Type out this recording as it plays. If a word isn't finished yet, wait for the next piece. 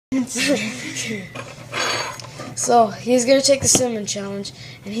So he's gonna take the cinnamon challenge,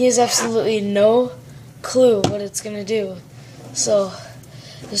 and he has absolutely no clue what it's gonna do. So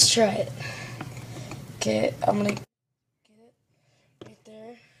let's try it. Okay, I'm gonna get it right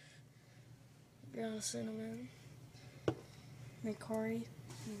there. Brown cinnamon. McCormick.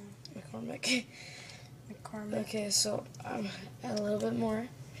 Okay, so add a little bit more.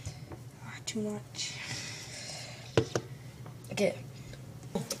 Too much. Okay.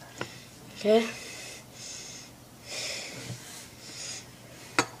 Okay.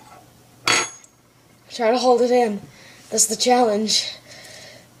 Try to hold it in. That's the challenge.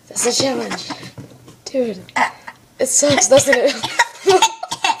 That's the challenge. Dude. It sucks, doesn't it?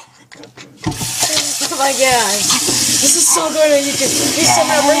 Oh my gosh. This is so good on YouTube. Here's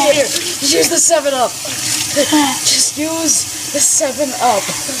 7-Up right here. Just use the 7-Up. Just use the 7-Up.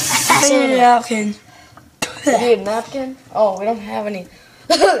 I need a napkin. You need a napkin? Oh, we don't have any.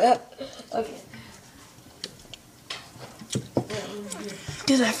 Okay.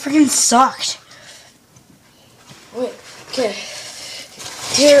 Dude, that freaking sucked. Wait, okay.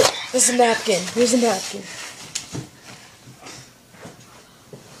 Here is a napkin. Here's a napkin.